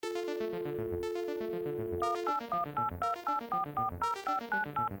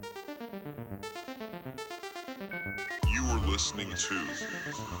listening to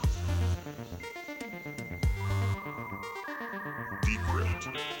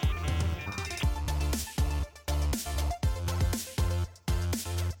Decrypt.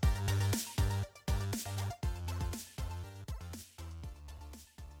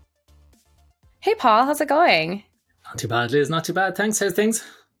 Hey, Paul, how's it going? Not too bad, Liz. Not too bad. Thanks. How's things?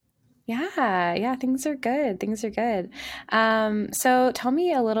 Yeah, things are good. So tell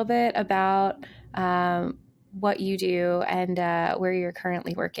me a little bit about what you do and where you're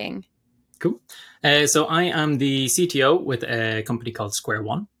currently working. Cool. So I am the CTO with a company called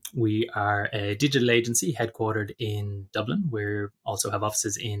Square1. We are a digital agency headquartered in Dublin. We also have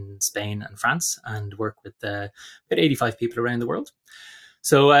offices in Spain and France and work with about 85 people around the world.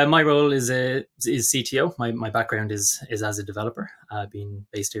 So my role is CTO. My background is as a developer. I've been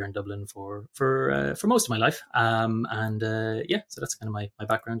based here in Dublin for most of my life. So that's kind of my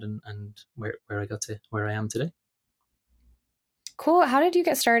background and where I got to where I am today. Cool. How did you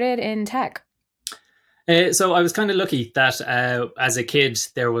get started in tech? So I was kind of lucky that as a kid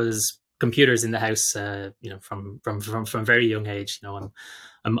there was computers in the house. From a very young age.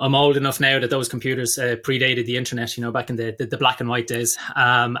 I'm old enough now that those computers predated the internet. Back in the black and white days.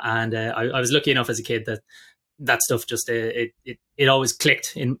 I was lucky enough as a kid that stuff just it always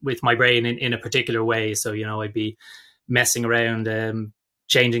clicked in with my brain in a particular way. So I'd be messing around,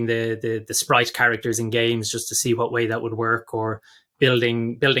 changing the sprite characters in games just to see what way that would work, or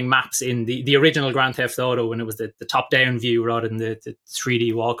building maps in the original Grand Theft Auto when it was the top-down view rather than the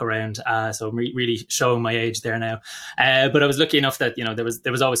 3D walk-around. So I'm really showing my age there now. But I was lucky enough that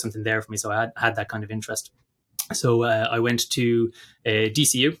there was always something there for me, so I had that kind of interest. So I went to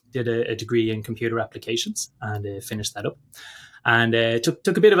DCU, did a degree in computer applications, and finished that up. And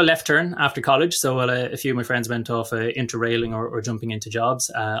took a bit of a left turn after college. So while a few of my friends went off interrailing or jumping into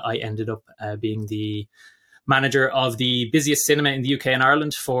jobs, I ended up being the manager of the busiest cinema in the UK and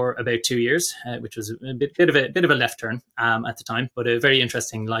Ireland for about 2 years, which was a bit of a left turn at the time, but a very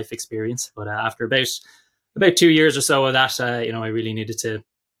interesting life experience. But after about 2 years or so of that, I really needed to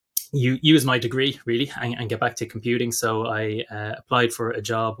use my degree really and get back to computing. So I applied for a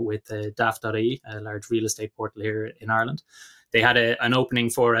job with daft.ie, a large real estate portal here in Ireland. They had an opening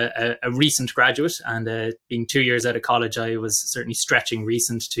for a recent graduate, and being 2 years out of college, I was certainly stretching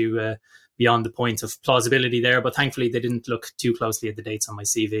recent to beyond the point of plausibility there. But thankfully, they didn't look too closely at the dates on my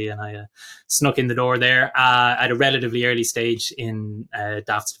CV, and I snuck in the door there at a relatively early stage in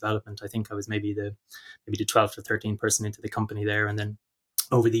Daft's development. I think I was maybe the 12th or 13th person into the company there, and then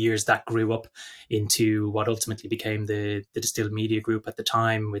over the years, that grew up into what ultimately became the Distilled Media Group at the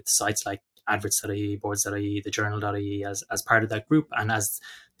time, with sites like adverts.ie, boards.ie, the journal.ie as part of that group. And as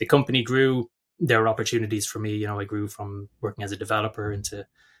the company grew, there were opportunities for me. I grew from working as a developer into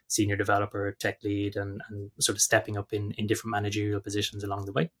senior developer, tech lead, and sort of stepping up in different managerial positions along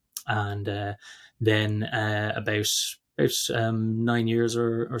the way. And then about 9 years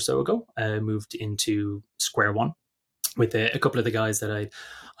or so ago, I moved into Square1 with a couple of the guys that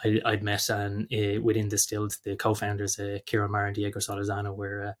I'd met and within Distilled. The co-founders, Kieran Marr and Diego Solorzano,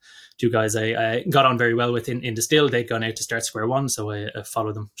 were two guys I got on very well with in Distilled. They'd gone out to start Square1, so I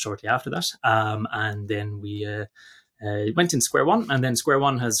followed them shortly after that. And then we went in Square1, and then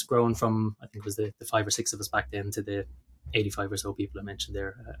Square1 has grown from, I think it was the 5 or 6 of us back then, to the 85 or so people I mentioned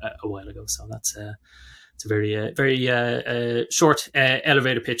there a while ago. So that's it's a very short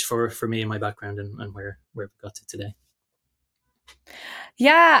elevator pitch for me and my background and where we got to today.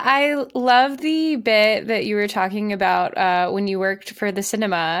 Yeah, I love the bit that you were talking about when you worked for the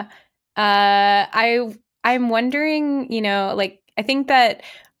cinema. I'm wondering, I think that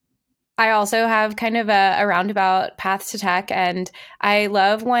I also have kind of a roundabout path to tech, and I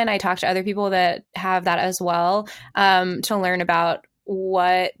love when I talk to other people that have that as well, to learn about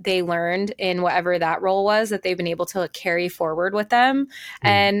what they learned in whatever that role was that they've been able to carry forward with them.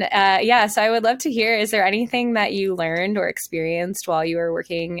 And so I would love to hear, is there anything that you learned or experienced while you were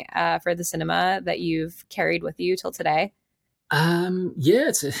working for the cinema that you've carried with you till today?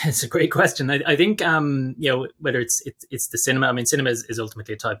 It's a great question. I think whether it's the cinema. I mean, cinema is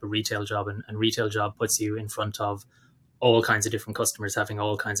ultimately a type of retail job, and retail job puts you in front of all kinds of different customers having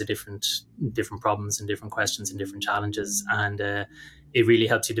all kinds of different problems and different questions and different challenges, and it really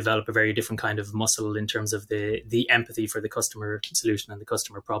helps you develop a very different kind of muscle in terms of the empathy for the customer solution and the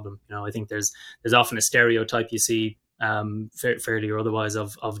customer problem. I think there's often a stereotype you see fairly or otherwise,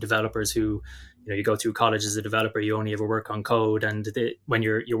 of developers who, you go through college as a developer, you only ever work on code, and when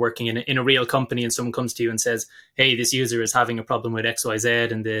you're working in a real company and someone comes to you and says, hey, this user is having a problem with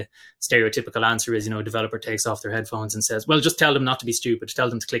XYZ, and the stereotypical answer is, a developer takes off their headphones and says, well, just tell them not to be stupid, tell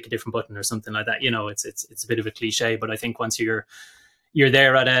them to click a different button or something like that. It's a bit of a cliche, but I think once you're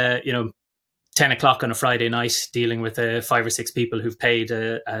there at 10 o'clock on a Friday night dealing with 5 or 6 people who've paid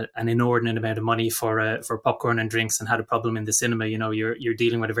an inordinate amount of money for popcorn and drinks and had a problem in the cinema, you're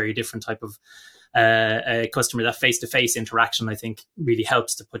dealing with a very different type of a customer. That face-to-face interaction, I think, really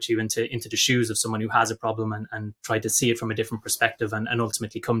helps to put you into the shoes of someone who has a problem and try to see it from a different perspective and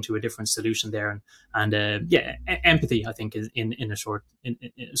ultimately come to a different solution there. And empathy, I think, is in a sort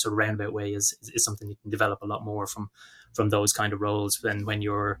of roundabout way is something you can develop a lot more from those kind of roles than when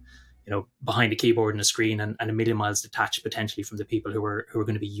you're behind a keyboard and a screen and a million miles detached potentially from the people who are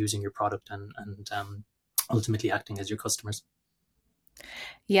going to be using your product and ultimately acting as your customers.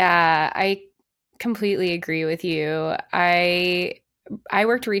 Yeah, I completely agree with you. I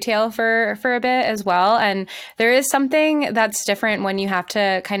worked retail for a bit as well, and there is something that's different when you have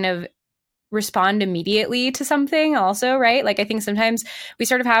to kind of respond immediately to something also, right? Like, I think sometimes we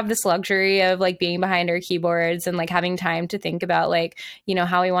sort of have this luxury of like being behind our keyboards and like having time to think about like,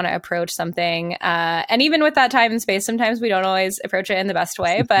 how we want to approach something. And even with that time and space, sometimes we don't always approach it in the best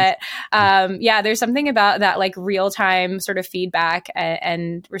way. But there's something about that like real time sort of feedback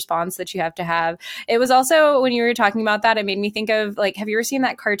and response that you have to have. It was also, when you were talking about that, it made me think of like, have you ever seen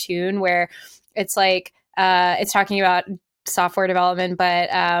that cartoon where it's like, it's talking about software development, but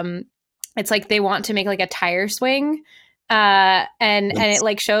it's like they want to make like a tire swing, and it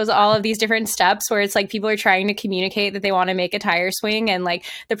like shows all of these different steps where it's like people are trying to communicate that they want to make a tire swing, and like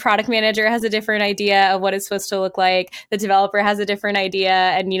the product manager has a different idea of what it's supposed to look like, the developer has a different idea,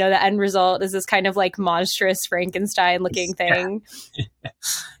 and the end result is this kind of like monstrous Frankenstein looking thing.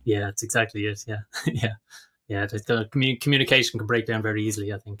 Yeah, that's exactly it. Yeah. The communication can break down very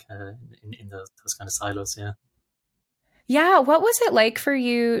easily, I think, in those kind of silos. Yeah. What was it like for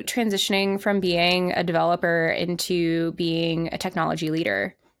you transitioning from being a developer into being a technology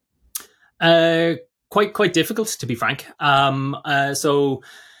leader? Quite difficult, to be frank. So,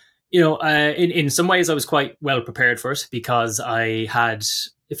 in some ways I was quite well prepared for it because I had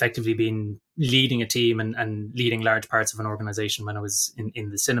effectively been leading a team and leading large parts of an organization when I was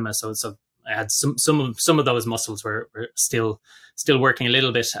in the cinema. So I had some of those muscles were still working a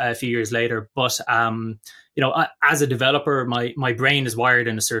little bit a few years later. But as a developer, my brain is wired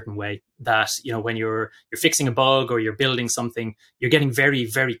in a certain way that when you're fixing a bug or you're building something, you're getting very,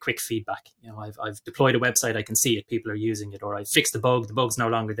 very quick feedback. I've deployed a website, I can see it, people are using it, or I fixed the bug's no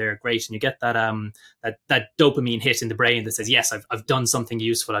longer there, great, and you get that that dopamine hit in the brain that says, yes, I've done something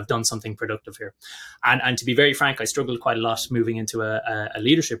useful, I've done something productive here. And to be very frank, I struggled quite a lot moving into a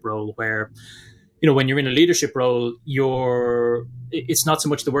leadership role where, when you're in a leadership role, it's not so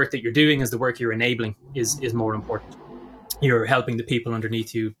much the work that you're doing as the work you're enabling is more important. You're helping the people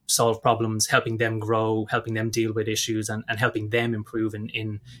underneath you solve problems, helping them grow, helping them deal with issues, and helping them improve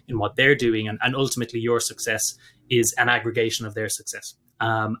in what they're doing. And ultimately, your success is an aggregation of their success.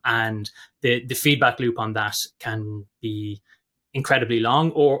 And the feedback loop on that can be incredibly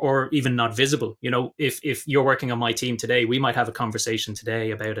long or even not visible. If you're working on my team today, we might have a conversation today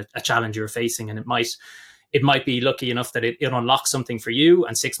about a challenge you're facing, and it might be lucky enough that it unlocks something for you,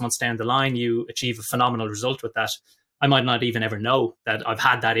 and 6 months down the line you achieve a phenomenal result with that. I might not even ever know that I've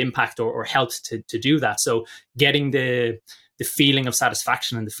had that impact or helped to do that. So getting the feeling of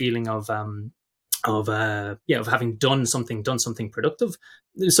satisfaction and the feeling of having done something productive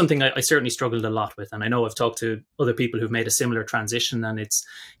is something I certainly struggled a lot with. And I know I've talked to other people who've made a similar transition, and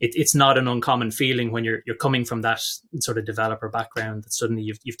it's not an uncommon feeling when you're coming from that sort of developer background that suddenly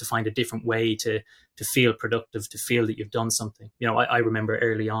you have to find a different way to feel productive, to feel that you've done something. I remember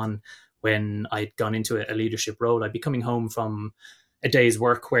early on when I'd gone into a leadership role, I'd be coming home from a day's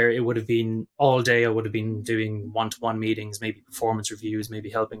work where it would have been all day. I would have been doing one-to-one meetings, maybe performance reviews,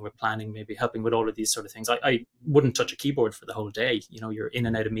 maybe helping with planning, maybe helping with all of these sort of things. I wouldn't touch a keyboard for the whole day. You're in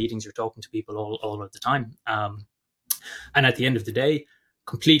and out of meetings, you're talking to people all of the time. And at the end of the day,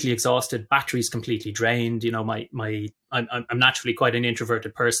 completely exhausted, batteries completely drained. I'm naturally quite an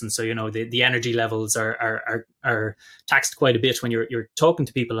introverted person, so the energy levels are taxed quite a bit when you're talking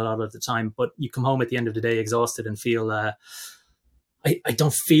to people a lot of the time. But you come home at the end of the day exhausted and feel I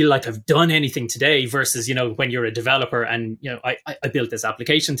don't feel like I've done anything today versus, when you're a developer and, I built this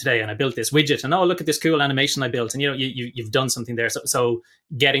application today and I built this widget and, oh, look at this cool animation I built. And, you've done something there. So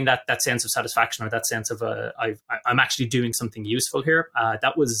getting that sense of satisfaction or that sense of I'm actually doing something useful here.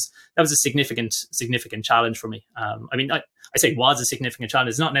 That was a significant challenge for me. I say was a significant challenge.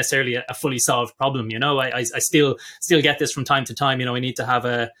 It's not necessarily a fully solved problem. I still get this from time to time. I need to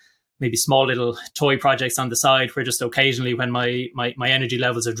have maybe small little toy projects on the side where just occasionally when my energy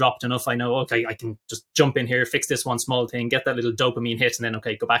levels have dropped enough, I know, okay, I can just jump in here, fix this one small thing, get that little dopamine hit, and then,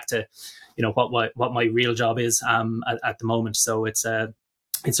 okay, go back to, what my real job is at the moment. So it's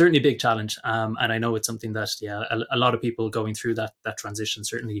certainly a big challenge. And I know it's something that, a lot of people going through that transition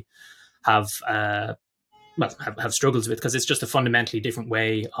certainly have struggles with, because it's just a fundamentally different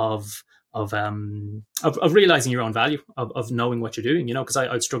way of realizing your own value, of knowing what you're doing, because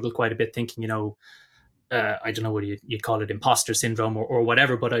I'd struggled quite a bit thinking, I don't know what you'd call it, imposter syndrome or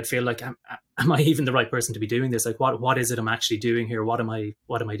whatever, but I'd feel like, am I even the right person to be doing this? Like, what is it I'm actually doing here? What am I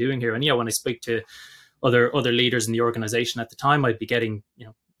doing here? And when I speak to other leaders in the organization at the time, I'd be getting,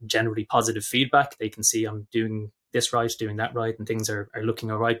 generally positive feedback. They can see I'm doing this right, doing that right, and things are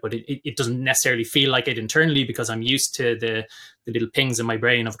looking all right, but it doesn't necessarily feel like it internally, because I'm used to the little pings in my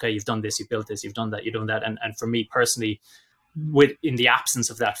brain of, okay, you've done this, you've built this, you've done that, you've done that. And for me personally, in the absence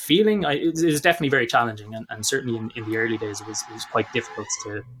of that feeling, it was definitely very challenging. And certainly in the early days, it was quite difficult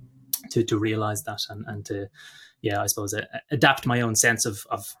to realize that and to, I suppose, adapt my own sense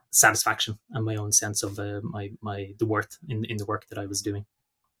of satisfaction and my own sense of the worth in the work that I was doing.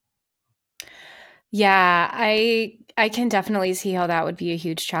 Yeah, I can definitely see how that would be a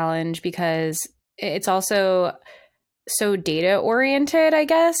huge challenge, because it's also so data oriented, I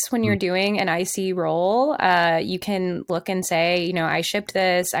guess. When you're doing an IC role, you can look and say, I shipped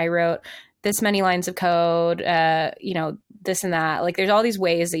this, I wrote this many lines of code, this and that. Like, there's all these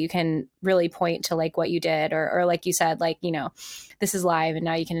ways that you can really point to, like, what you did, or like you said, like, this is live and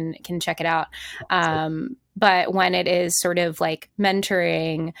now you can check it out. But when it is sort of like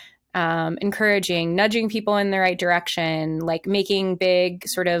mentoring, encouraging, nudging people in the right direction, like making big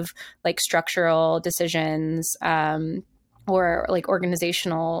sort of like structural decisions, or like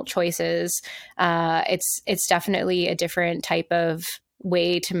organizational choices, it's definitely a different type of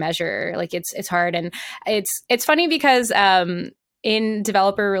way to measure. Like, it's hard. And it's funny because in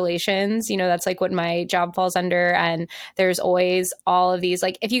developer relations, that's like what my job falls under. And there's always all of these,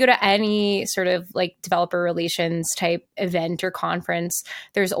 like, if you go to any sort of like developer relations type event or conference,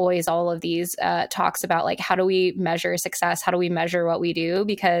 there's always all of these talks about, like, how do we measure success? How do we measure what we do?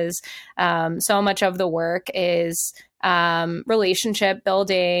 Because so much of the work is relationship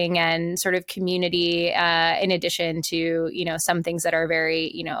building and sort of community, in addition to, some things that are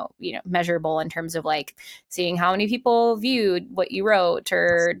very, measurable in terms of like seeing how many people viewed what you wrote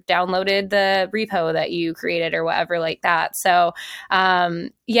or downloaded the repo that you created or whatever like that. So,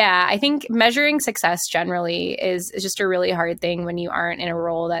 I think measuring success generally is just a really hard thing when you aren't in a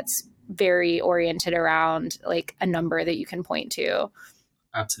role that's very oriented around like a number that you can point to.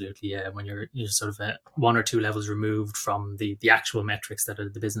 Absolutely, yeah. When you're sort of one or two levels removed from the actual metrics that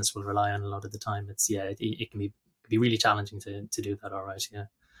the business will rely on a lot of the time, it can be really challenging to do that. All right, yeah.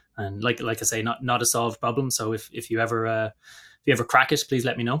 And like I say, not a solved problem. So if you ever crack it, please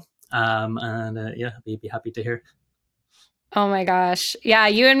let me know. I'd be happy to hear. Oh my gosh. Yeah,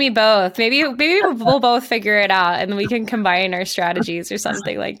 you and me both. Maybe we'll both figure it out and we can combine our strategies or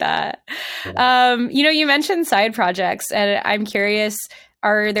something like that. You mentioned side projects, and I'm curious,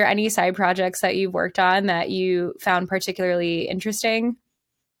 are there any side projects that you've worked on that you found particularly interesting?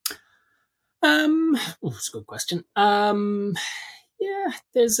 That's a good question.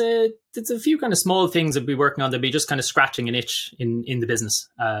 There's a few kind of small things I'd be working on that'd be just kind of scratching an itch in the business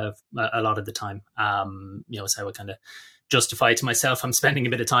a lot of the time. So I kind of justify to myself I'm spending a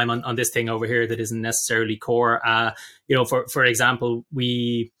bit of time on this thing over here that isn't necessarily core. For example,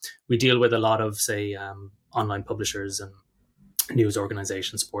 we deal with a lot of, say, online publishers and news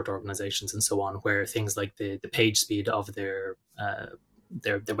organizations, sport organizations, and so on, where things like the page speed of their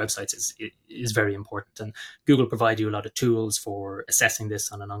websites is very important. And Google provide you a lot of tools for assessing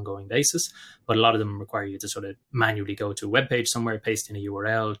this on an ongoing basis, but a lot of them require you to sort of manually go to a web page somewhere, paste in a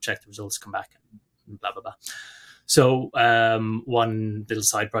URL, check the results, come back, and blah, blah, blah. So one little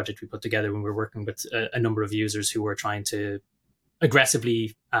side project we put together when we were working with a number of users who were trying to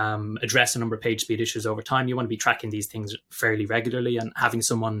aggressively address a number of page speed issues over time. You want to be tracking these things fairly regularly, and having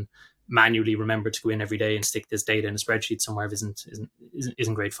someone manually remember to go in every day and stick this data in a spreadsheet somewhere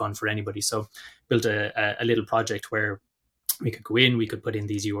isn't great fun for anybody. So built a little project where we could go in, we could put in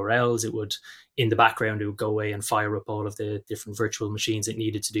these URLs. It would, in the background, it would go away and fire up all of the different virtual machines it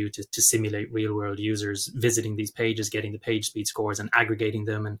needed to do to simulate real world users visiting these pages, getting the page speed scores and aggregating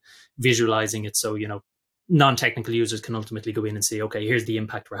them and visualizing it. So, non-technical users can ultimately go in and say, okay, here's the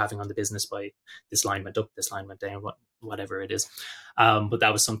impact we're having on the business by this line went up, this line went down, whatever it is. But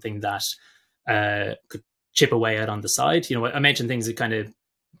that was something that could chip away at on the side. I mentioned things that kind of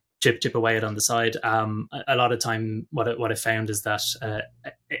chip away at on the side. A lot of time, what I found is that,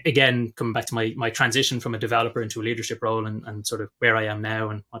 again, coming back to my transition from a developer into a leadership role and sort of where I am now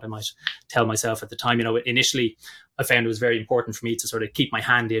and what I might tell myself at the time, initially I found it was very important for me to sort of keep my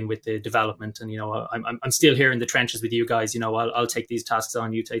hand in with the development. And, I'm still here in the trenches with you guys. I'll take these tasks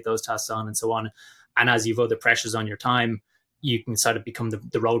on, you take those tasks on, and so on. And as you've other pressures on your time, you can sort of become the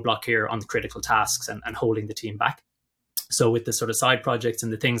roadblock here on the critical tasks and holding the team back. So with the sort of side projects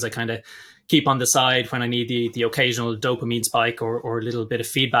and the things I kind of keep on the side when I need the occasional dopamine spike or a little bit of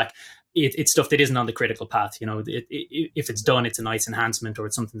feedback, it's stuff that isn't on the critical path. If it's done, it's a nice enhancement, or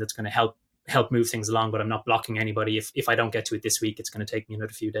it's something that's going to help move things along, but I'm not blocking anybody. If I don't get to it this week, it's going to take me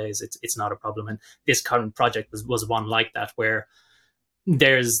another few days. It's not a problem. And this current project was one like that, where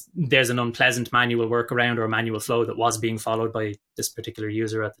there's an unpleasant manual workaround or a manual flow that was being followed by this particular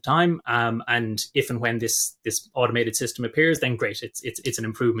user at the time. And if and when this automated system appears, then great, it's an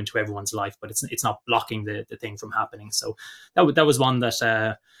improvement to everyone's life, but it's not blocking the thing from happening. So that was one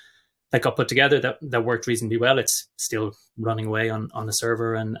that got put together that worked reasonably well. It's still running away on the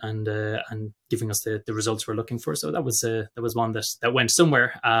server and giving us the results we're looking for. So that was one that went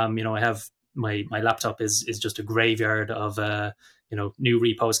somewhere. I have my laptop is just a graveyard of new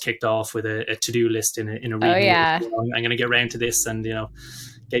repos kicked off with a to-do list in a readme. Oh, yeah. I'm going to get around to this and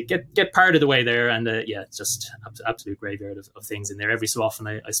get part of the way there. And it's just absolute graveyard of things in there. Every so often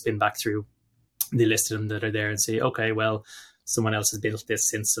I spin back through the list of them that are there and say, okay, well, someone else has built this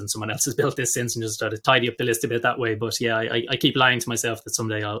since and someone else has built this since, and just try to tidy up the list a bit that way. But yeah, I keep lying to myself that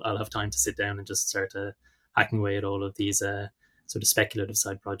someday I'll have time to sit down and just start hacking away at all of these sort of speculative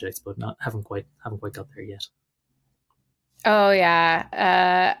side projects, but haven't quite got there yet. Oh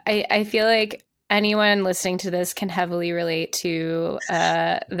yeah. I feel like anyone listening to this can heavily relate to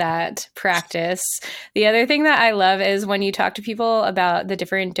that practice. The other thing that I love is when you talk to people about the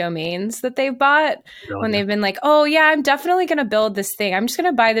different domains that they've bought, when they've been like, oh yeah, I'm definitely going to build this thing. I'm just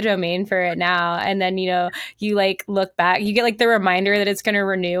going to buy the domain for it now. And then, you like look back, you get like the reminder that it's going to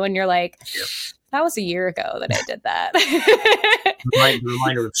renew and you're like, yep. That was a year ago that I did that. The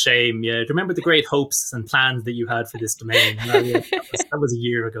reminder of shame. Yeah. Do you remember the great hopes and plans that you had for this domain? That was a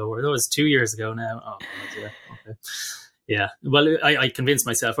year ago, or that was 2 years ago now. Oh, God, yeah. Okay. Yeah. Well, I convinced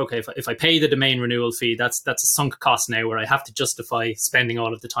myself, okay, if I pay the domain renewal fee, that's a sunk cost now where I have to justify spending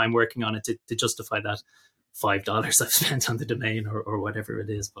all of the time working on it to justify that $5 I've spent on the domain or whatever it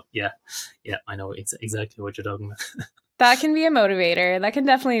is. But yeah, I know exactly what you're talking about. That can be a motivator. That can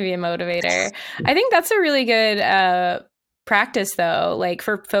definitely be a motivator. I think that's a really good practice, though, like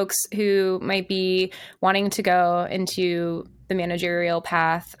for folks who might be wanting to go into the managerial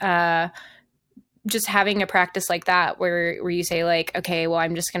path, just having a practice like that where you say like, okay, well,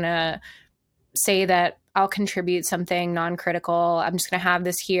 I'm just going to say that I'll contribute something non-critical. I'm just going to have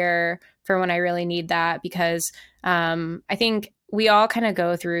this here for when I really need that, because I think we all kind of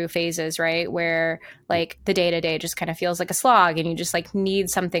go through phases, right? Where like the day-to-day just kind of feels like a slog and you just like need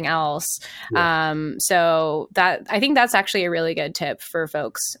something else. Yeah. So that, I think that's actually a really good tip for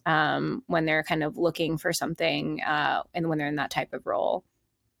folks when they're kind of looking for something and when they're in that type of role.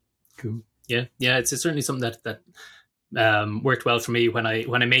 Cool. Yeah. It's certainly something that worked well for me when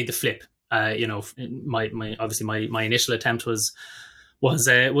I made the flip. My obviously my initial attempt was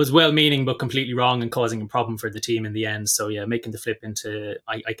well-meaning but completely wrong and causing a problem for the team in the end. So yeah, making the flip into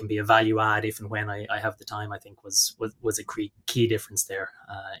I can be a value add if and when I have the time, I think was a key difference there.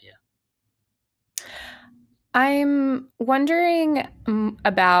 I'm wondering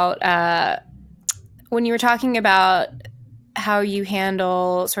about when you were talking about how you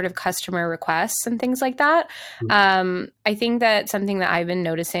handle sort of customer requests and things like that. Mm-hmm. I think that something that I've been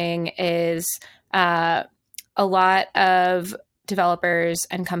noticing is a lot of developers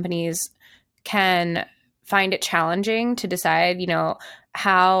and companies can find it challenging to decide,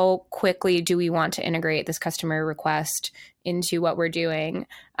 how quickly do we want to integrate this customer request into what we're doing?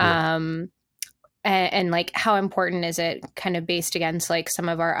 Yeah. And like, how important is it kind of based against like some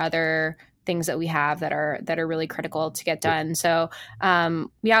of our other things that we have that are really critical to get done. So,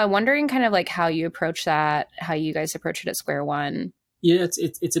 I'm wondering kind of like how you approach that, how you guys approach it at Square1. Yeah,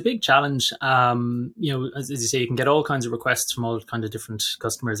 it's a big challenge. As you say, you can get all kinds of requests from all kinds of different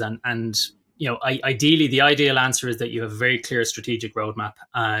customers, and ideally, the ideal answer is that you have a very clear strategic roadmap,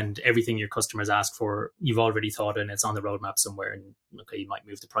 and everything your customers ask for, you've already thought, and it's on the roadmap somewhere. And okay, you might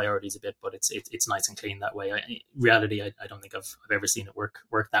move the priorities a bit, but it's nice and clean that way. Reality, I don't think I've ever seen it work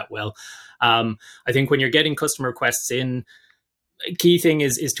that well. I think when you're getting customer requests in, key thing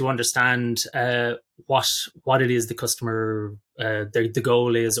is to understand what it is the customer the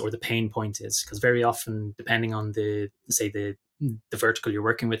goal is, or the pain point is, because very often, depending on the vertical you're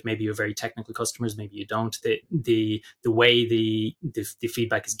working with, maybe you have very technical customers, maybe you don't. The way the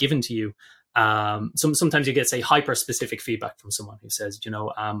feedback is given to you. Sometimes you get, say, hyper specific feedback from someone who says,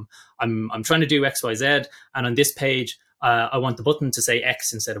 I'm trying to do XYZ, and on this page, I want the button to say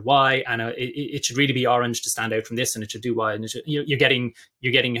X instead of Y, and it should really be orange to stand out from this, and it should do Y. And you're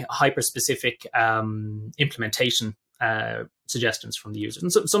getting hyper specific implementation suggestions from the users,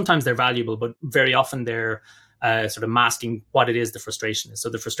 and sometimes they're valuable, but very often they're sort of masking what it is the frustration is. So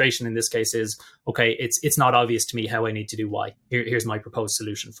the frustration in this case is, okay, it's not obvious to me how I need to do Y. Here's my proposed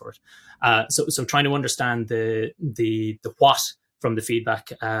solution for it. So trying to understand the what from the feedback,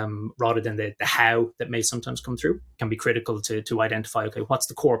 rather than the how that may sometimes come through, can be critical to identify, okay, what's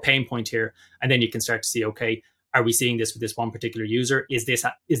the core pain point here? And then you can start to see, okay, are we seeing this with this one particular user? Is this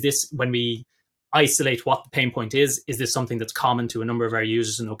when we isolate what the pain point is this something that's common to a number of our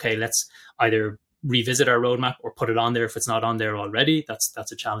users? And okay, let's either revisit our roadmap or put it on there if it's not on there already.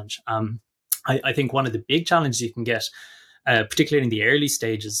 That's a challenge. I think one of the big challenges you can get, particularly in the early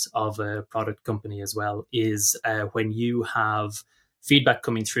stages of a product company as well, is when you have feedback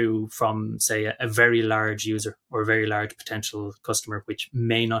coming through from, say, a very large user or a very large potential customer, which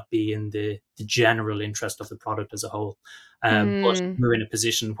may not be in the general interest of the product as a whole. But we're in a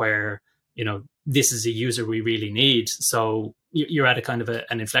position where, this is a user we really need. So you're at a kind of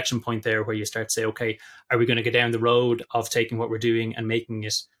an inflection point there where you start to say, okay, are we going to go down the road of taking what we're doing and making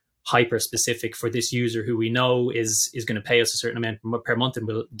it hyper specific for this user who we know is going to pay us a certain amount per month and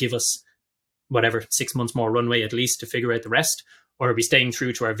will give us whatever 6 months more runway at least to figure out the rest? Or are we staying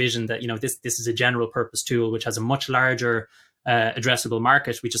true to our vision that, this is a general purpose tool which has a much larger addressable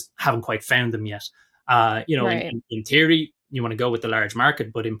market? We just haven't quite found them yet. Right. In theory, you want to go with the large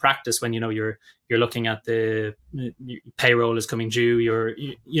market, but in practice, when you're looking at the payroll is coming due,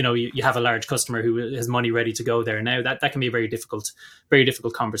 you have a large customer who has money ready to go there now. That can be a very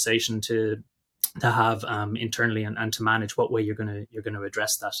difficult conversation to have internally and to manage what way you're going to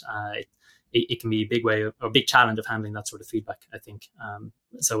address that. It can be a big way or a big challenge of handling that sort of feedback, I think.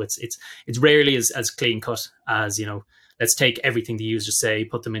 So it's rarely as clean cut as, let's take everything the users say,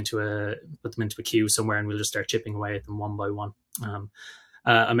 put them into a queue somewhere, and we'll just start chipping away at them one by one.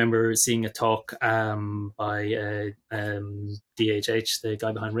 I remember seeing a talk by DHH, the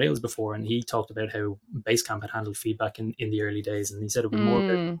guy behind Rails, before, and he talked about how Basecamp had handled feedback in the early days, and he said it was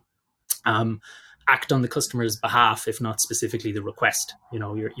more about act on the customer's behalf, if not specifically the request.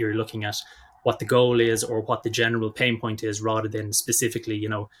 You're looking at what the goal is or what the general pain point is, rather than specifically,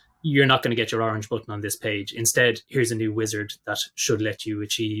 you're not going to get your orange button on this page. Instead, here's a new wizard that should let you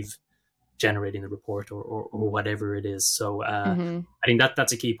achieve generating the report or whatever it is. So I think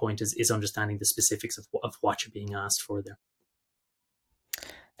that's a key point, is understanding the specifics of what you're being asked for there.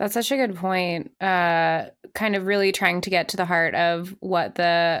 That's such a good point. Kind of really trying to get to the heart of what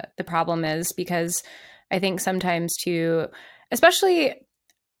the problem is, because I think sometimes too, especially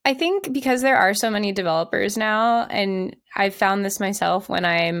I think because there are so many developers now, and I've found this myself when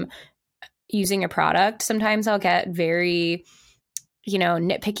I'm using a product, sometimes I'll get very,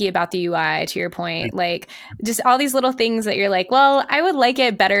 nitpicky about the UI, to your point, like just all these little things that you're like, well, I would like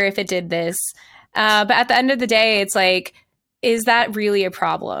it better if it did this. But at the end of the day, it's like, is that really a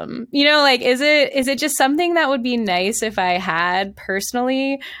problem? Is it just something that would be nice if I had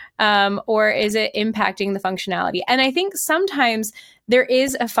personally, or is it impacting the functionality? And I think sometimes there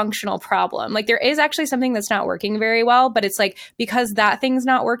is a functional problem. Like there is actually something that's not working very well, but it's like, because that thing's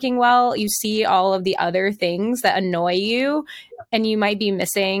not working well, you see all of the other things that annoy you, and you might be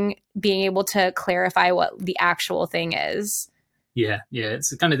missing being able to clarify what the actual thing is. Yeah.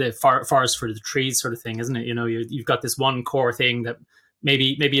 It's kind of the forest for the trees sort of thing, isn't it? You've got this one core thing that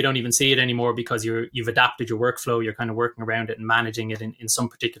maybe you don't even see it anymore because you've adapted your workflow. You're kind of working around it and managing it in some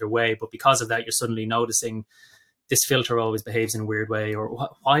particular way. But because of that, you're suddenly noticing this filter always behaves in a weird way, or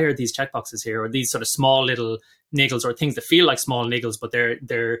why are these checkboxes here, or these sort of small little niggles, or things that feel like small niggles, but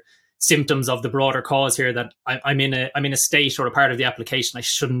they're symptoms of the broader cause here, that I'm in a state or a part of the application I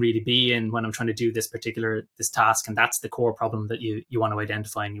shouldn't really be in when I'm trying to do this task. And that's the core problem that you want to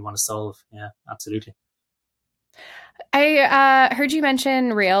identify and you want to solve. Yeah, absolutely. I heard you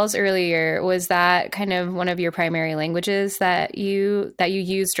mention Rails earlier. Was that kind of one of your primary languages that you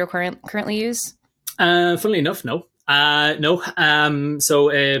used or currently use? Funnily enough, no. No.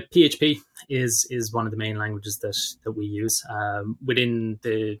 PHP is one of the main languages that we use within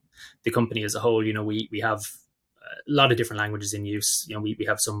the company as a whole. We have a lot of different languages in use. We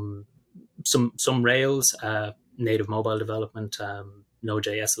have some Rails, native mobile development,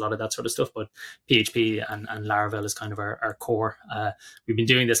 Node.js, a lot of that sort of stuff. But PHP and Laravel is kind of our core. We've been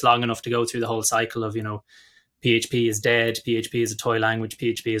doing this long enough to go through the whole cycle of PHP is dead, PHP is a toy language,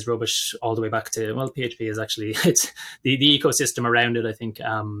 PHP is rubbish, all the way back to, well, PHP is actually, it's the ecosystem around it, I think,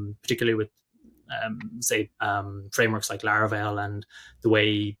 particularly with, frameworks like Laravel and the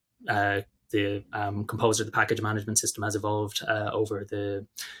way the composer, the package management system has evolved over the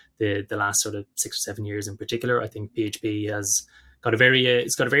last sort of 6 or 7 years in particular. I think PHP has got a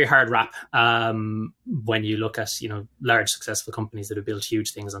very hard rap when you look at large successful companies that have built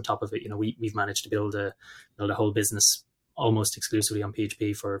huge things on top of it. We've managed to build a whole business almost exclusively on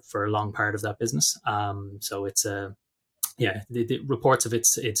PHP for a long part of that business. So it's the reports of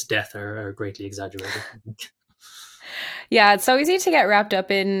its death are greatly exaggerated. Yeah, it's so easy to get wrapped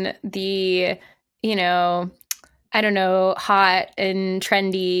up in the, I don't know, hot and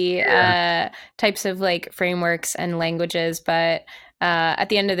trendy types of like frameworks and languages. But at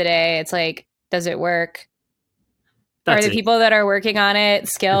the end of the day, it's like, does it work? Are the people that are working on it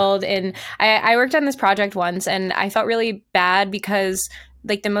skilled? And I worked on this project once and I felt really bad because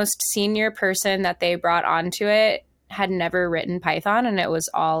like the most senior person that they brought onto it had never written Python and it was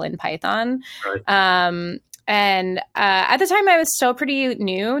all in Python. Right. And at the time, I was still pretty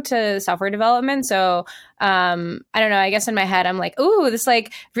new to software development. So I don't know. I guess in my head, I'm like, "Ooh, this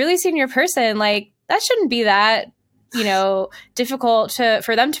like really senior person, like that shouldn't be that difficult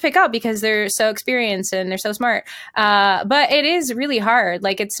for them to pick up because they're so experienced and they're so smart." But it is really hard.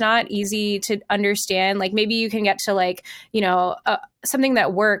 Like it's not easy to understand. Like maybe you can get to like something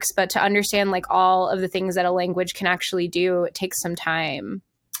that works, but to understand like all of the things that a language can actually do, it takes some time.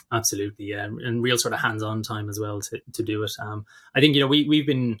 Absolutely, yeah, and real sort of hands-on time as well to do it. I think we've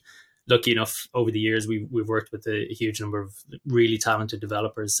been lucky enough over the years. We've worked with a huge number of really talented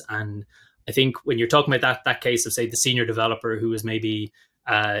developers, and I think when you're talking about that case of say the senior developer who is maybe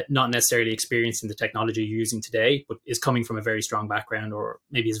not necessarily experienced in the technology you're using today, but is coming from a very strong background, or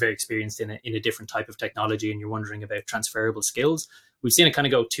maybe is very experienced in a different type of technology, and you're wondering about transferable skills. We've seen it kind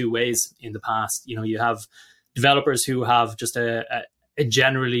of go two ways in the past. You have developers who have just a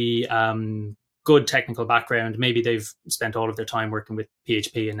generally good technical background. Maybe they've spent all of their time working with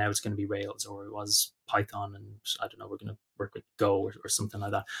PHP and now it's going to be Rails, or it was Python and I don't know, we're going to work with Go or something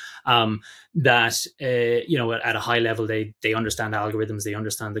like that. At a high level, they understand algorithms, they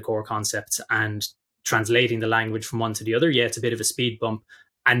understand the core concepts, and translating the language from one to the other, it's a bit of a speed bump.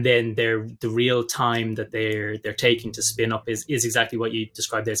 And then the real time that they're taking to spin up is exactly what you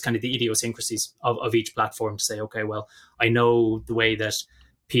described there. It's kind of the idiosyncrasies of each platform to say, okay, well, I know the way that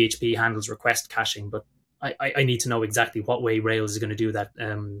PHP handles request caching, but I need to know exactly what way Rails is going to do that,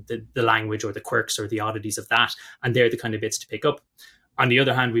 the language or the quirks or the oddities of that. And they're the kind of bits to pick up. On the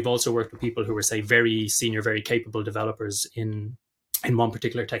other hand, we've also worked with people who were, say, very senior, very capable developers in one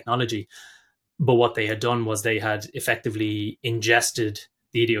particular technology. But what they had done was they had effectively ingested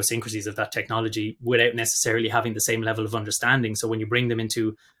the idiosyncrasies of that technology without necessarily having the same level of understanding. So when you bring them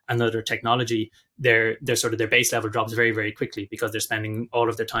into another technology, their base level drops very, very quickly because they're spending all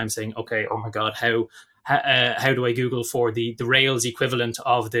of their time saying, okay, oh my God, how do I Google for the Rails equivalent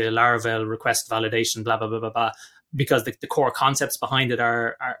of the Laravel request validation, blah, blah, blah, blah, blah, because the core concepts behind it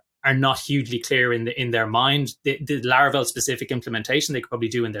are not hugely clear in their mind. The Laravel specific implementation they could probably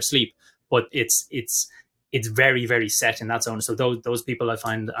do in their sleep, but it's very, very set in that zone. So those people I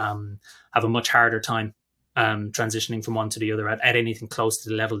find have a much harder time transitioning from one to the other at anything close to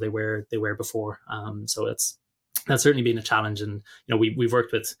the level they were before. So that's certainly been a challenge. And we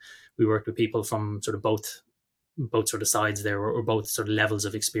worked with people from sort of both sort of sides there, or both sort of levels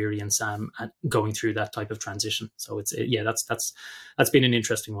of experience at going through that type of transition. So that's been an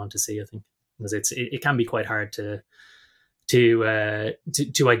interesting one to see, I think, because it can be quite hard to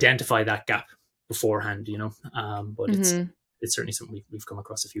identify that gap beforehand, but it's certainly something we've come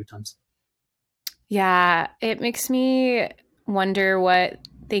across a few times. Yeah, it makes me wonder what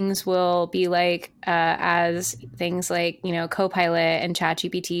things will be like as things like Copilot and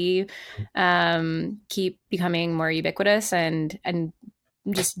ChatGPT keep becoming more ubiquitous and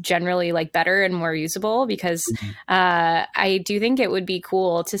just generally like better and more usable, because I do think it would be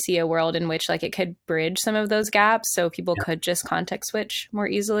cool to see a world in which like it could bridge some of those gaps so people could just context switch more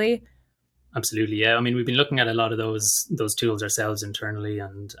easily. Absolutely, yeah. I mean, we've been looking at a lot of those tools ourselves internally,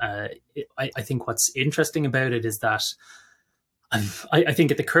 and I think what's interesting about it is that I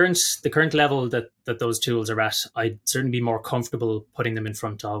think at the current level that those tools are at, I'd certainly be more comfortable putting them in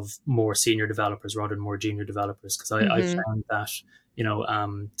front of more senior developers rather than more junior developers, because I found that, you know,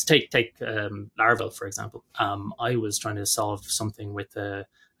 to take Laravel for example. I was trying to solve something with a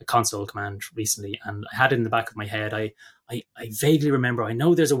console command recently, and I had it in the back of my head. I vaguely remember, I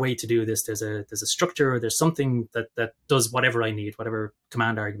know there's a way to do this. There's a structure, or there's something that does whatever I need, whatever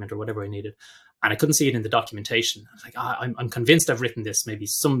command argument or whatever I needed. And I couldn't see it in the documentation. I was like, I'm convinced I've written this maybe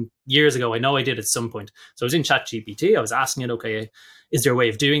some years ago. I know I did at some point. So I was in ChatGPT. I was asking it, okay, is there a way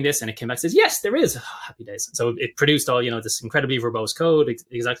of doing this? And it came back and says, yes, there is. Oh, happy days. So it produced all, you know, this incredibly verbose code,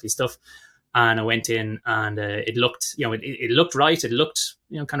 exactly stuff. And I went in, and it looked, you know, it looked right. It looked,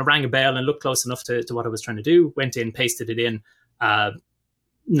 you know, kind of rang a bell and looked close enough to what I was trying to do. Went in, pasted it in.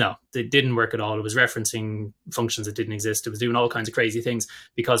 No, it didn't work at all. It was referencing functions that didn't exist. It was doing all kinds of crazy things,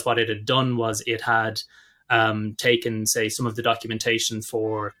 because what it had done was it had taken, say, some of the documentation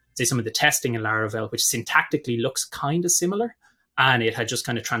for, say, some of the testing in Laravel, which syntactically looks kind of similar. And it had just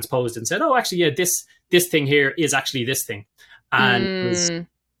kind of transposed and said, oh, actually, yeah, this thing here is actually this thing. And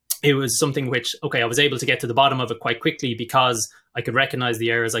it was something which, okay, I was able to get to the bottom of it quite quickly, because I could recognize the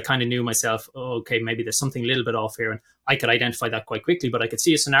errors. I kind of knew myself, oh, okay, maybe there's something a little bit off here. And I could identify that quite quickly. But I could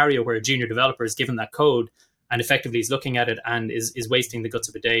see a scenario where a junior developer is given that code and effectively is looking at it and is wasting the guts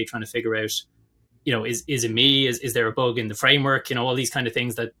of a day trying to figure out, you know, is it me? Is there a bug in the framework? You know, all these kind of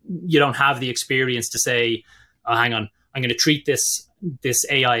things that you don't have the experience to say, oh, hang on, I'm going to treat this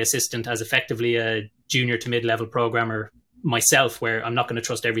AI assistant as effectively a junior to mid-level programmer myself, where I'm not going to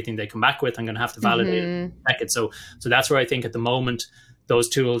trust everything they come back with. I'm going to have to validate it and check it. So that's where I think at the moment those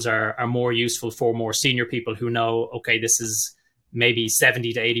tools are more useful for more senior people who know, okay, this is maybe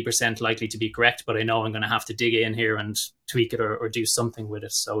 70 to 80% likely to be correct, but I know I'm going to have to dig in here and tweak it or do something with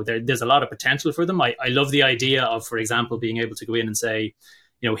it. So there's a lot of potential for them. I love the idea of, for example, being able to go in and say,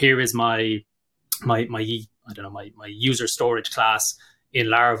 you know, here is my I don't know, my user storage class in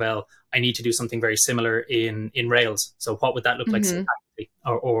Laravel. I need to do something very similar in Rails. So what would that look like syntactically?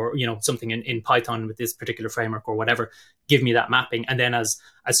 Or you know, something in Python with this particular framework or whatever. Give me that mapping. And then as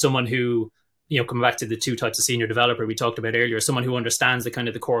someone who, you know, coming back to the two types of senior developer we talked about earlier, someone who understands the kind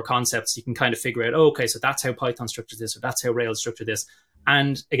of the core concepts, you can kind of figure out, oh, okay, so that's how Python structures this, or that's how Rails structure this.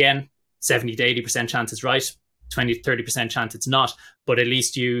 And again, 70 to 80% chance it's right, 20 to 30% chance it's not. But at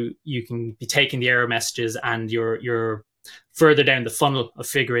least you can be taking the error messages and you're further down the funnel of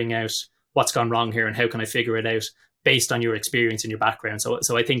figuring out what's gone wrong here and how can I figure it out based on your experience and your background.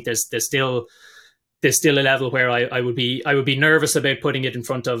 So I think there's still a level where I would be nervous about putting it in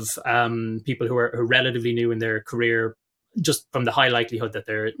front of people who are relatively new in their career, just from the high likelihood that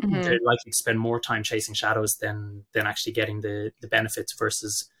they're likely to spend more time chasing shadows than actually getting the benefits,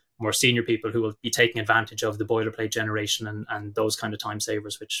 versus more senior people who will be taking advantage of the boilerplate generation and those kind of time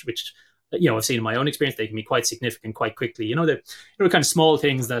savers, which you know, I've seen in my own experience, they can be quite significant quite quickly. You know, the kind of small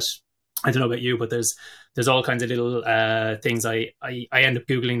things that, I don't know about you, but there's all kinds of little things. I end up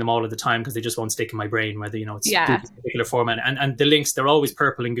Googling them all of the time because they just won't stick in my brain, whether, you know, it's a particular format. And the links, they're always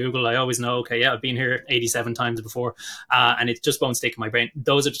purple in Google. I always know, okay, yeah, I've been here 87 times before, and it just won't stick in my brain.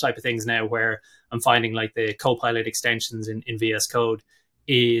 Those are the type of things now where I'm finding, like, the Copilot extensions in VS Code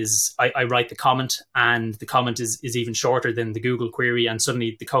is I write the comment, and the comment is even shorter than the Google query, and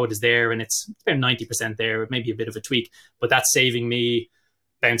suddenly the code is there and it's about 90% there, maybe a bit of a tweak, but that's saving me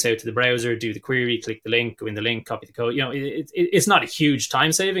bounce out to the browser, do the query, click the link, go in the link, copy the code. You know, it's not a huge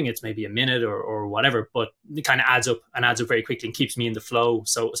time saving. It's maybe a minute or whatever, but it kind of adds up very quickly and keeps me in the flow.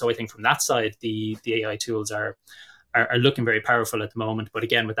 So I think from that side, the AI tools are looking very powerful at the moment. But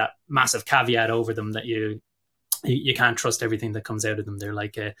again, with that massive caveat over them that you can't trust everything that comes out of them. They're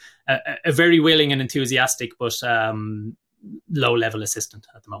like a very willing and enthusiastic, but low level assistant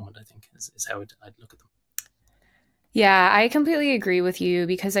at the moment, I think is how I'd look at them. Yeah, I completely agree with you,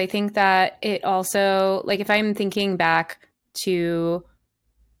 because I think that it also, like, if I'm thinking back to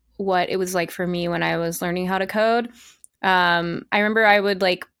what it was like for me when I was learning how to code, I remember I would,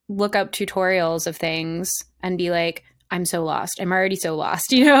 like, look up tutorials of things and be like, I'm so lost. I'm already so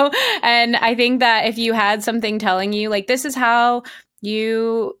lost, you know? And I think that if you had something telling you, like, this is how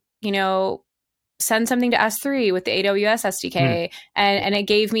you know, send something to S3 with the AWS SDK, and it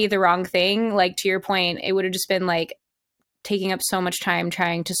gave me the wrong thing, like, to your point, it would have just been like taking up so much time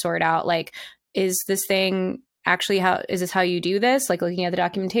trying to sort out, like, is this thing actually, how is this how you do this? Like looking at the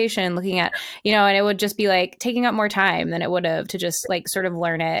documentation, looking at, and it would just be like taking up more time than it would have to just like sort of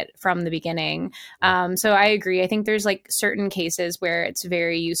learn it from the beginning. So I agree. I think there's like certain cases where it's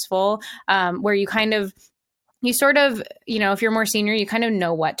very useful, where you sort of, if you're more senior, you kind of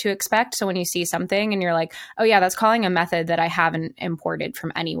know what to expect. So when you see something and you're like, oh yeah, that's calling a method that I haven't imported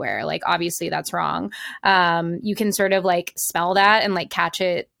from anywhere. Like, obviously that's wrong. You can sort of like smell that and like catch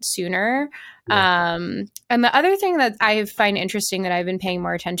it sooner. Yeah. And the other thing that I find interesting that I've been paying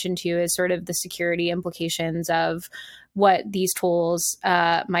more attention to is sort of the security implications of what these tools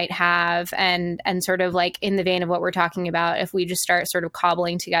might have, and sort of like in the vein of what we're talking about, if we just start sort of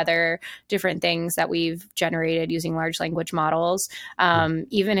cobbling together different things that we've generated using large language models,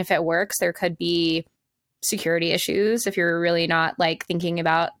 even if it works, there could be security issues if you're really not like thinking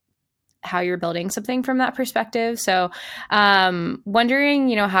about how you're building something from that perspective. So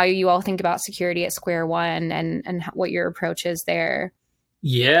wondering, how you all think about security at Square1 and what your approach is there.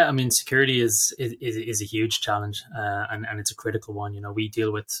 Yeah, I mean, security is a huge challenge, and it's a critical one. We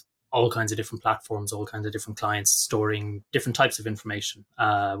deal with all kinds of different platforms, all kinds of different clients storing different types of information,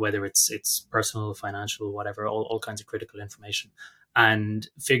 whether it's personal, financial, whatever, all kinds of critical information. And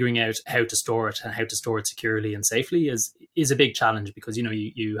figuring out how to store it and how to store it securely and safely is a big challenge, because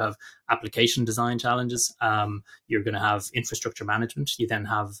you have application design challenges. You're going to have infrastructure management. You then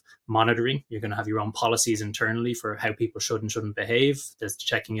have monitoring. You're going to have your own policies internally for how people should and shouldn't behave. There's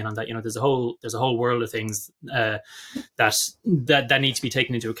checking in on that. There's a whole world of things that need to be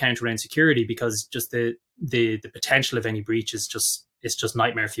taken into account around security, because just the potential of any breach is just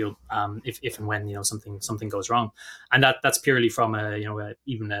nightmare fuel if and when something goes wrong. And that's purely from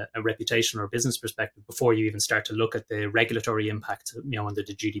even a reputation or a business perspective, before you even start to look at the regulatory impact under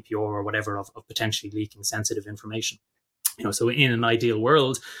the GDPR or whatever of potentially leaking sensitive information. So in an ideal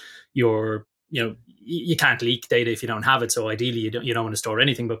world, you can't leak data if you don't have it. So ideally you don't want to store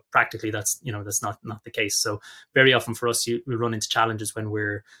anything, but practically that's not the case. So very often for us, we run into challenges when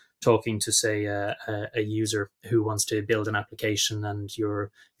we're talking to, say, a user who wants to build an application, and you're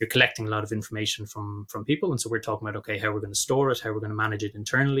collecting a lot of information from people. And so we're talking about, okay, how we're going to store it, how we're going to manage it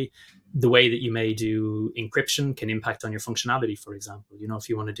internally. The way that you may do encryption can impact on your functionality, for example. If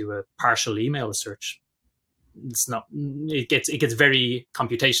you want to do a partial email search, it gets very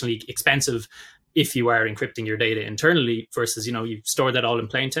computationally expensive if you are encrypting your data internally, versus you store that all in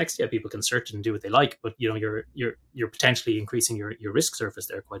plain text. Yeah, people can search it and do what they like, but you're potentially increasing your risk surface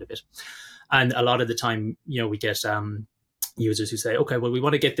there quite a bit. And a lot of the time, we get users who say, okay, well, we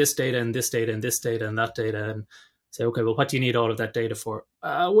want to get this data and this data and this data and that data, and say, okay, well, what do you need all of that data for?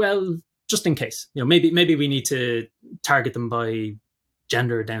 Well, just in case, maybe we need to target them by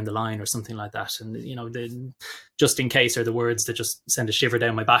gender down the line or something like that. And the just in case are the words that just send a shiver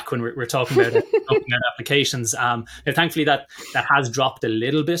down my back when we're talking about applications. Thankfully that has dropped a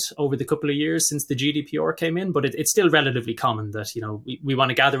little bit over the couple of years since the GDPR came in, but it's still relatively common that we want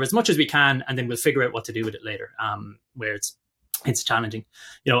to gather as much as we can, and then we'll figure out what to do with it later, where it's challenging.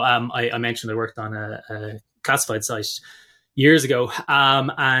 I mentioned I worked on a classified site years ago,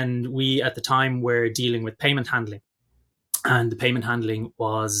 and we at the time were dealing with payment handling. And the payment handling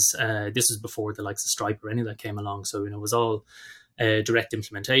was, this was before the likes of Stripe or any of that came along. So, it was all direct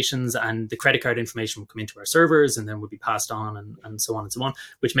implementations, and the credit card information would come into our servers and then would be passed on and so on and so on,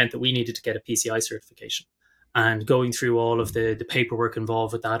 which meant that we needed to get a PCI certification. And going through all of the paperwork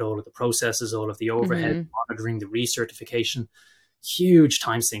involved with that, all of the processes, all of the overhead, monitoring, the recertification, huge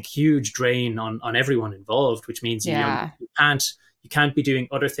time sink, huge drain on everyone involved, which means you can't be doing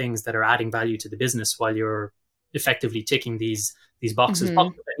other things that are adding value to the business while you're effectively ticking these boxes.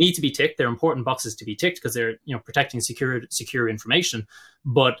 Boxes that need to be ticked. They're important boxes to be ticked because they're protecting secure information.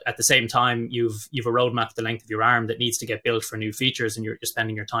 But at the same time, you've a roadmap the length of your arm that needs to get built for new features, and you're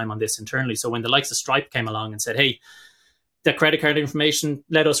spending your time on this internally. So when the likes of Stripe came along and said, "Hey, the credit card information,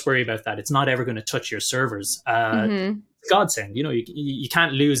 let us worry about that. It's not ever going to touch your servers." Godsend. You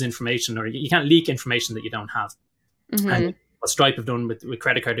can't lose information, or you can't leak information that you don't have. And what Stripe have done with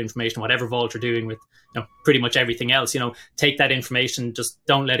credit card information, whatever Vault are doing with pretty much everything else, take that information, just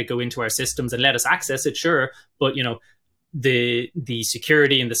don't let it go into our systems and let us access it, sure. But the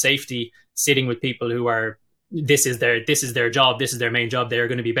security and the safety sitting with people who are, this is their job, this is their main job, they're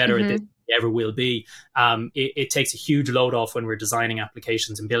going to be better at this than they ever will be. It takes a huge load off when we're designing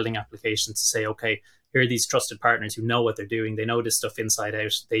applications and building applications to say, okay, here are these trusted partners who know what they're doing. They know this stuff inside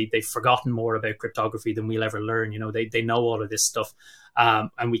out. They've forgotten more about cryptography than we'll ever learn. They know all of this stuff,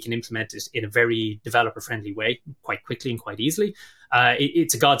 and we can implement it in a very developer-friendly way quite quickly and quite easily.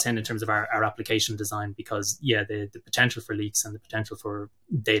 It's a godsend in terms of our application design, because the potential for leaks and the potential for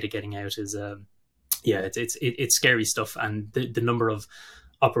data getting out is yeah, it's scary stuff, and the number of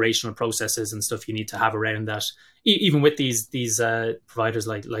operational processes and stuff you need to have around that. Even with these providers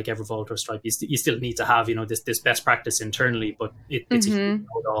like Evervault or Stripe, you still need to have, you know, this best practice internally. But it's a huge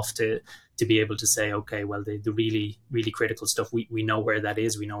load off to be able to say, okay, well, the really really critical stuff, we know where that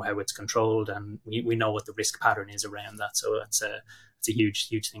is, we know how it's controlled, and we know what the risk pattern is around that. So it's a huge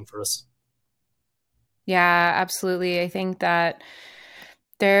thing for us. Yeah, absolutely. I think that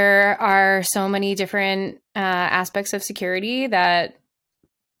there are so many different aspects of security that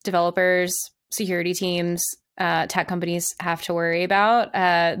developers, security teams, tech companies have to worry about.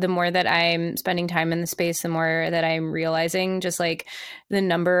 The more that I'm spending time in the space, the more that I'm realizing just like the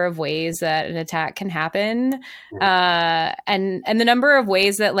number of ways that an attack can happen, and the number of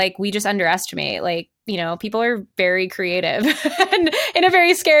ways that like we just underestimate. Like, you know, people are very creative and in a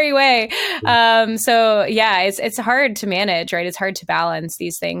very scary way. So yeah, it's hard to manage, right? It's hard to balance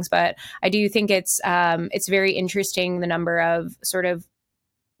these things, but I do think it's very interesting, the number of sort of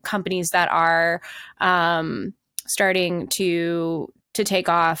companies that are starting to take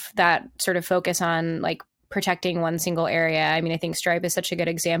off that sort of focus on like protecting one single area. I mean, I think Stripe is such a good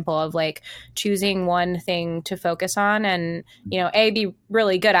example of like choosing one thing to focus on and, you know, A, be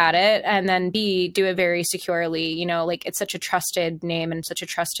really good at it, and then B, do it very securely. You know, like it's such a trusted name and such a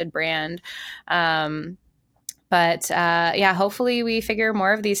trusted brand. But yeah, hopefully we figure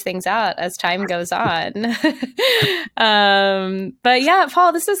more of these things out as time goes on. But yeah,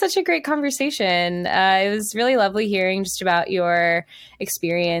 Paul, this was such a great conversation. It was really lovely hearing just about your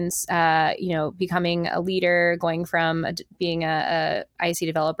experience, you know, becoming a leader, going from being a IC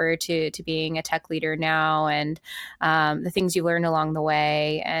developer to being a tech leader now, and the things you learned along the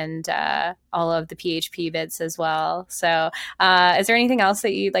way, and all of the PHP bits as well. So is there anything else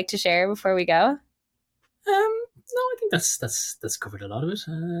that you'd like to share before we go? No, I think that's covered a lot of it.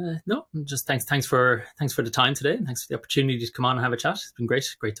 No, just thanks for the time today, and thanks for the opportunity to come on and have a chat. It's been great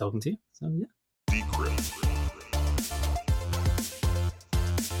talking to you. So yeah. Decrypt.